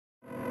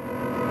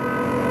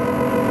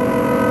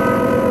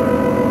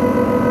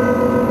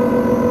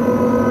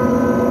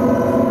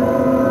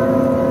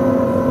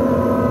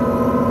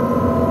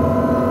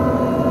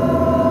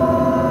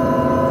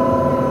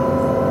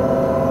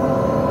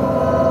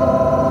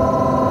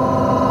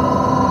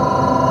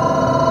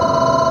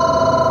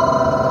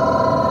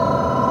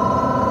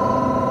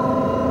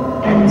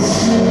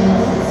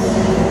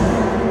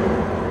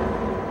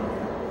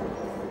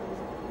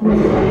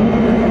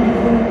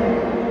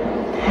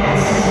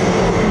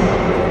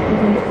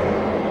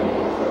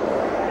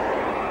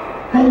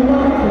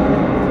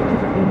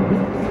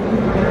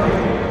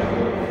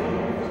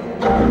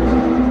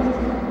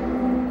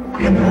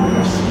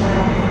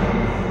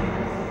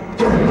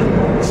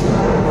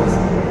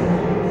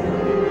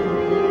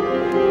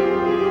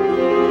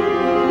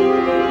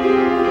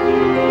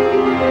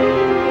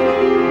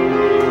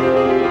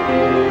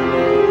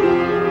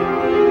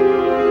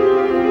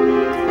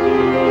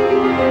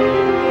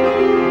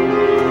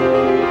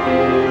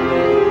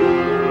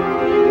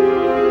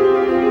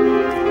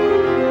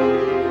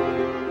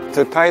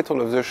The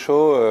title of the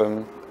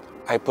show,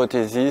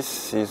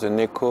 Hypothesis, is an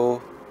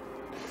echo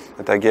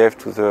that I gave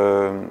to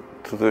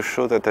the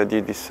show that I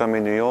did this summer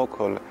in New York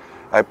called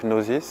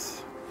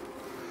Hypnosis.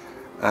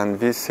 And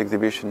this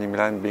exhibition in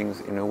Milan being,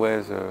 in a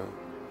way, the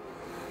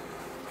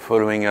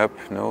following up,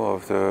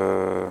 of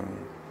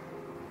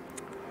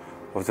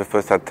the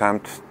first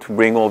attempt to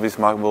bring all those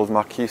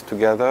Marquees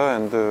together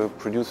and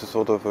produce a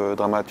sort of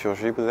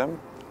dramaturgy with them.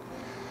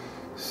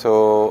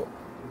 So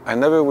I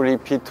never really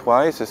repeat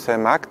twice the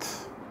same act,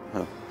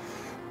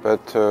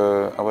 but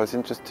I was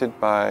interested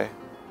by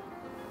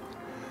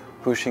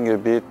pushing a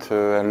bit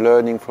and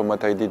learning from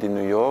what I did in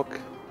New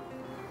York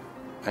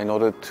in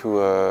order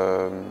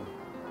to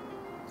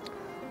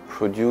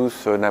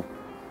produce an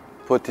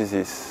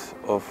hypothesis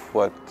of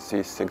what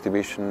this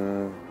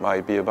exhibition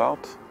might be about.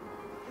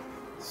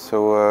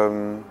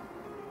 So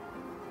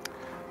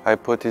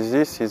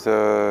hypothesis is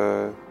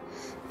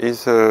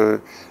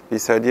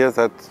this idea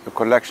that a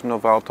collection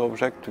of art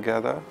objects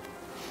together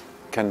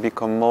can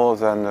become more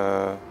than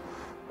a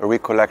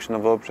recollection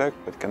of objects,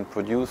 but can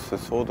produce a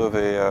sort of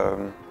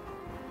a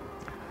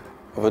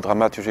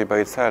dramaturgy by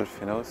itself,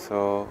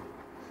 So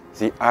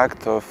the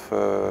act of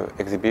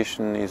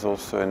exhibition is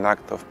also an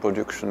act of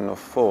production of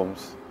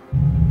forms.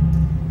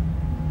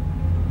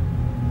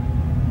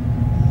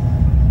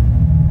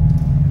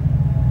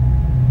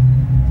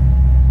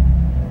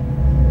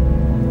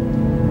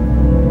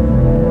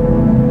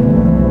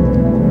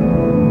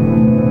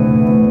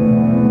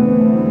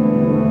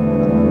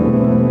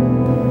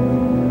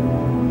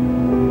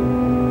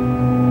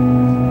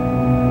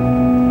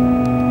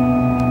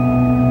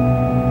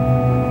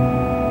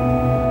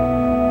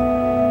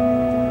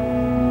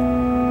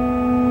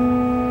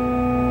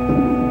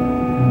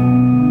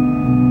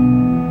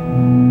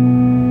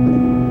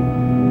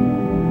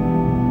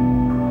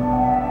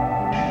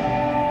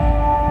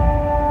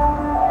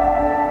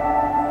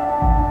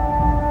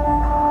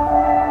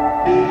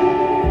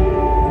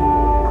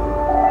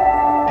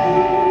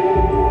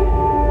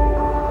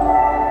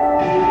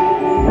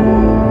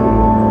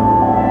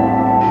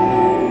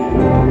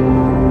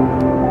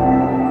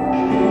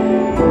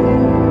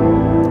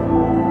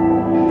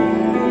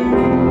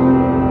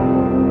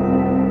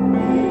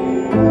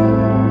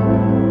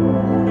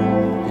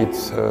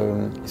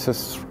 It's the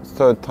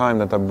third time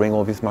that I bring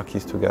all these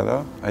Marquees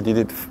together. I did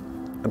it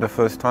the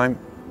first time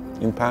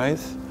in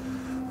Paris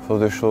for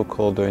the show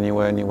called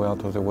Anywhere, Anywhere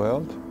Out of the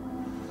World.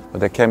 But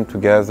they came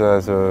together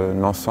as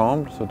an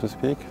ensemble, so to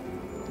speak,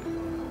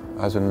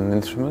 as an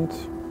instrument.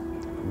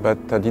 But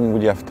I didn't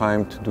really have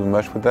time to do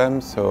much with them,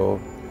 so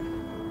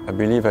I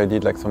believe I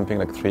did something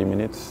like 3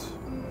 minutes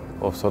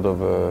of sort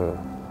of a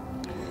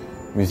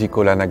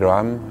musical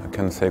anagram, I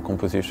can say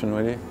composition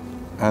really.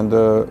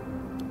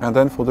 And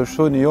then for the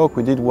show in New York,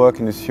 we did work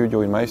in the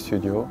studio, in my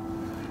studio,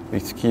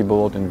 with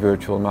keyboard and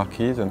virtual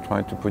Marquees and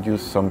trying to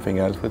produce something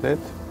else with it.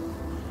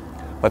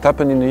 What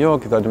happened in New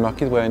York is that the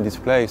Marquees were in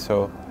display,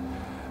 so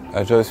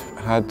I just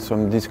had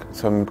some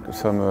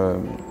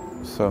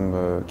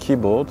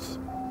keyboards.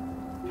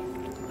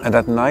 And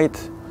at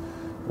night,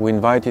 we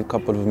invited a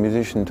couple of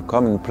musicians to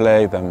come and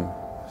play them.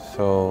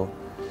 So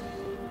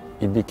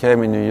it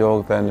became in New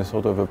York then a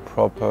sort of a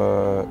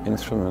proper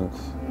instrument.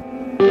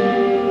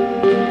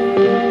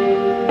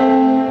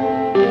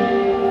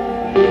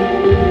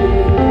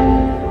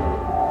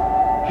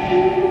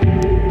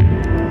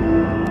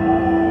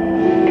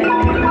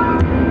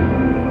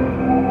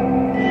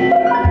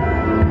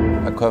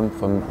 Come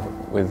from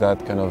with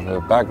that kind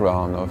of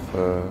background of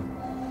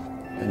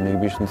an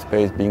exhibition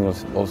space being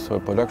also a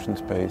production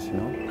space,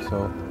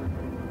 So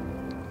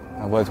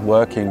I was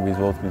working with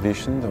those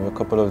musicians, and a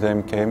couple of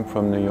them came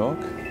from New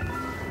York,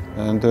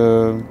 and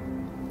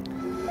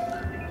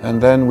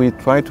then we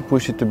tried to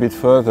push it a bit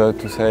further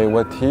to say,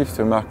 what if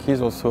the Marquees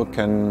also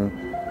can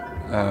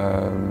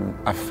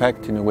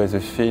affect in a way the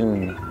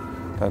film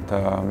that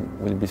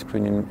will be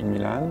screened in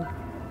Milan.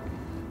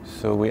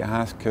 So we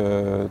asked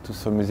to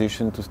some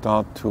musicians to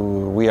start to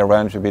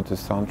rearrange a bit the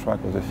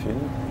soundtrack of the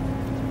film.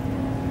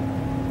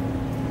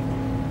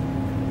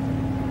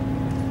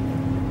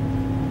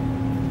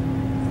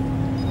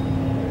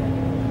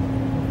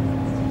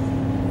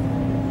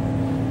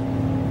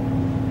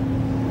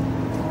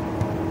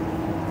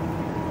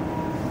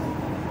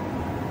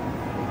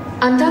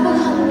 On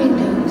double-hung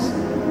windows,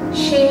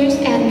 shades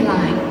and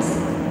blinds,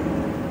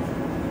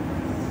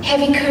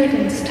 heavy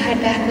curtains tied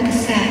back with a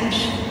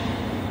sash.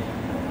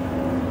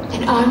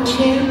 An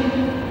armchair,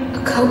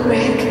 a coat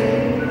rack,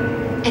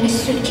 and a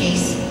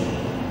suitcase.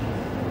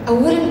 A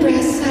wooden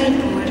brass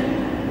sideboard.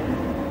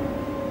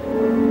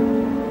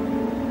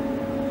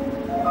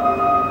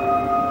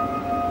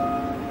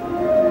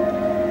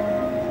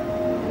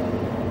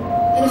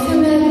 And a few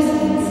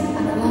magazines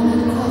on a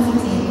walnut coffee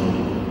table.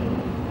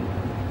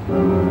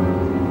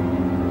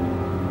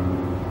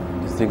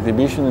 This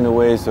exhibition in a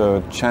way is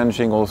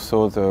changing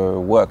also the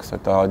works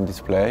that are on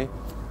display,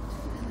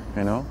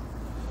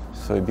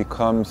 So it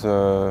becomes,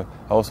 I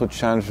also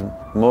changed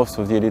most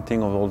of the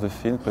editing of all the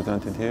films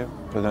presented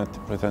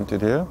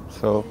here.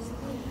 So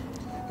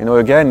You know,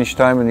 again, each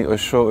time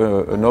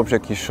an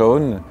object is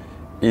shown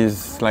is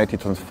slightly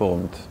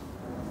transformed,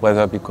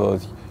 whether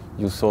because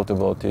you thought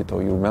about it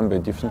or you remember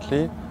it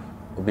differently,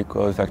 or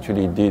because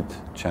actually it did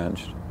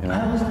change. You know?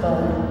 I was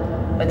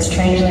both, but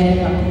strangely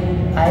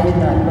enough, I did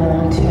not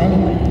belong to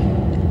anybody.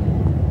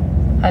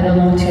 I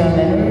belong to a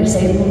memories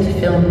able to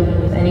fill me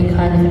with any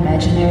kind of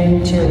imaginary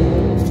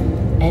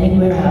material,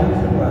 anywhere out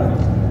of the world.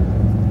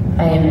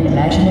 I am an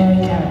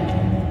imaginary character.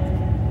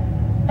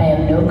 I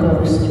am no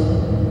ghost,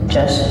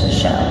 just a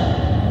shell.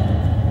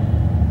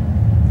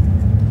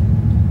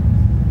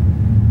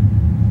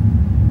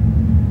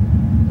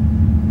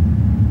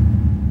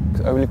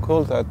 I will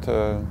call that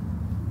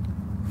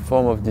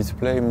form of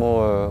display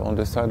more on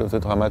the side of the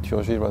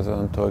dramaturgy rather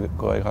than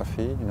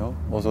choreography, you know.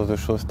 Although the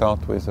show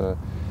starts with an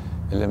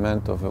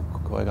element of a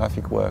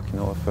choreographic work, you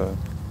know,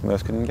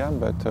 of Cunningham,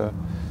 but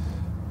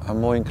I'm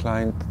more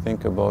inclined to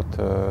think about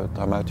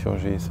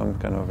dramaturgy, some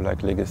kind of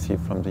like legacy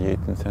from the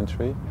 18th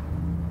century.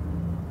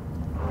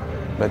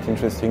 But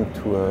interesting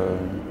to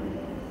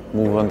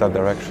move on that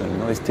direction. You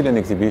know, it's still an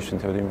exhibition,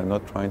 so I'm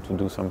not trying to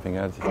do something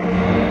else.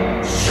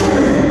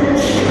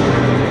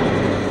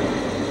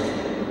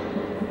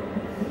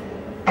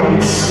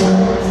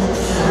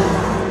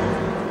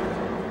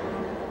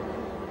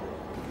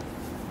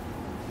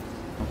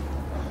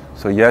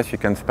 So yes, you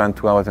can spend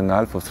 2 hours and a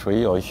half or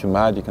 3, or if you're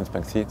mad, you can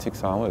spend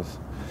 6 hours.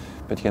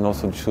 But you can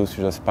also choose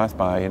to just pass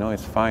by, you know,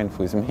 it's fine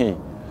with me.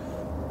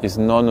 It's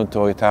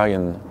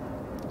non-authoritarian.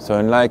 So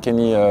unlike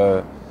any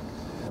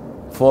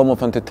form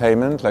of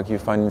entertainment like you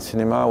find in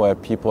cinema where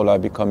people are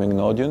becoming an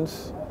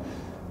audience,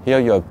 here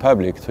you're a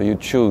public, so you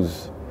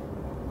choose,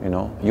 you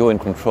know, you're in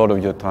control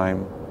of your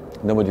time.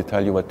 Nobody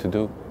tells you what to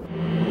do.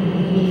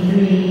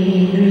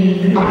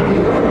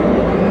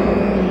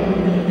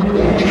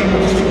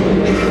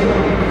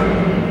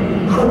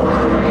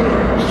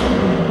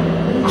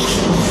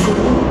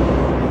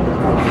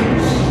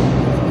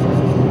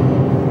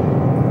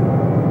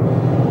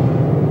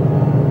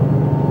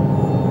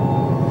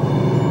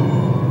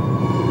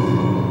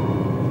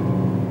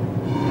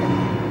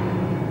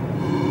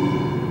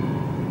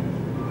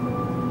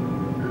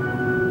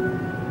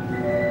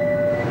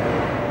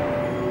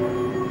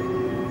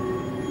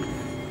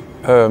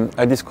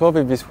 I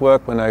discovered this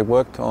work when I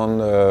worked on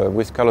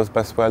with Carlos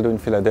Basualdo in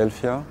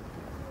Philadelphia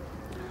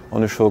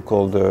on a show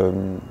called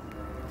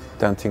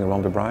Dancing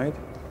Around the Bride.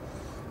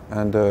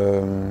 And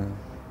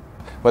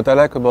what I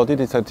like about it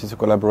is that it's a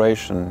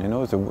collaboration. You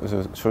know,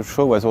 the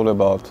show was all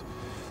about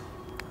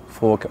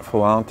four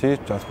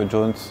artists: Jasper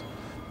Jones,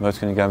 Merce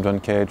Cunningham, John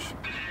Cage,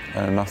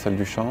 and Marcel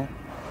Duchamp,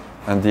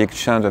 and the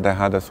exchange that I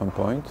had at some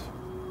point.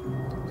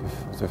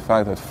 The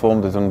fact that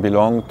form doesn't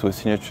belong to a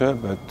signature,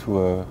 but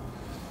to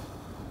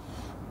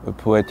a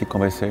poetic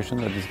conversation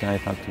that these guys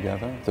had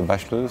together, the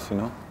bachelors, you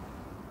know.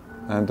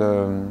 And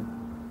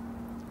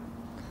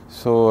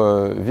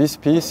so this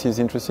piece is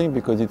interesting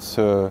because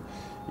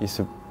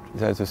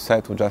there's a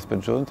set of Jasper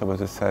Jones. There was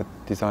a set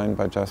designed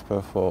by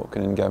Jasper for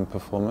Cunningham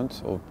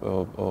performance or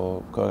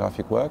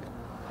choreographic work.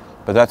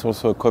 But that's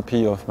also a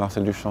copy of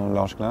Marcel Duchamp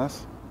Large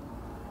Glass.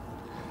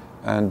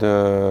 And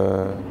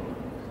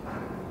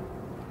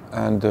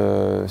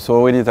so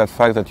already that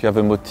fact that you have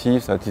a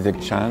motif that is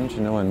exchanged,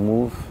 you know, and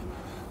move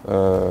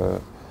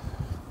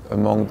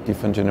among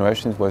different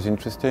generations was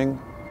interesting.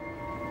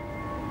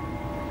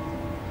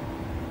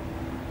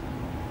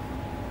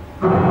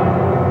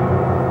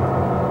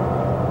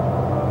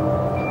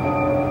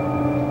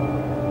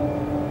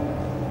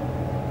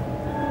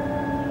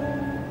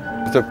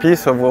 The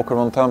piece of Walk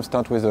Around Town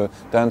starts with the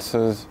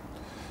dancers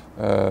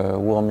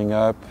warming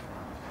up,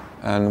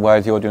 and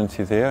while the audience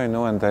is there, you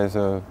know, and there's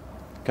a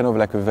kind of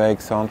like a vague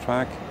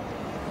soundtrack,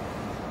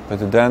 but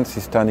the dance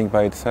is standing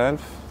by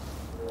itself.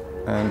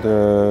 And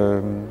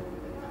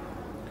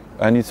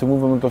it's a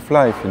movement of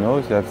life, you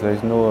know. There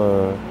is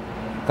no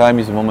time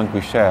is a moment we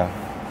share,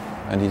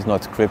 and it's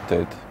not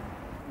scripted.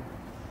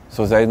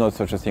 So there is not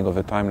such a thing of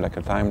a time like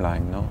a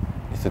timeline, no.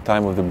 It's the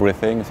time of the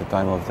breathing. It's the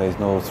time of there is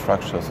no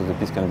structure, so the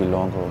piece can be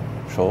long or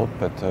short,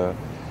 but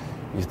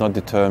it's not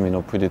determined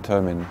or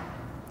predetermined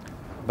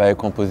by a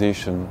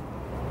composition.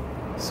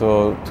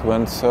 So to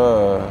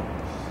answer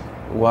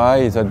why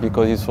is that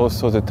because it's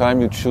also the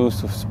time you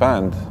choose to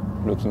spend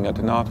looking at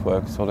an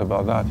artwork. It's all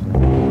about that, you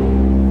know.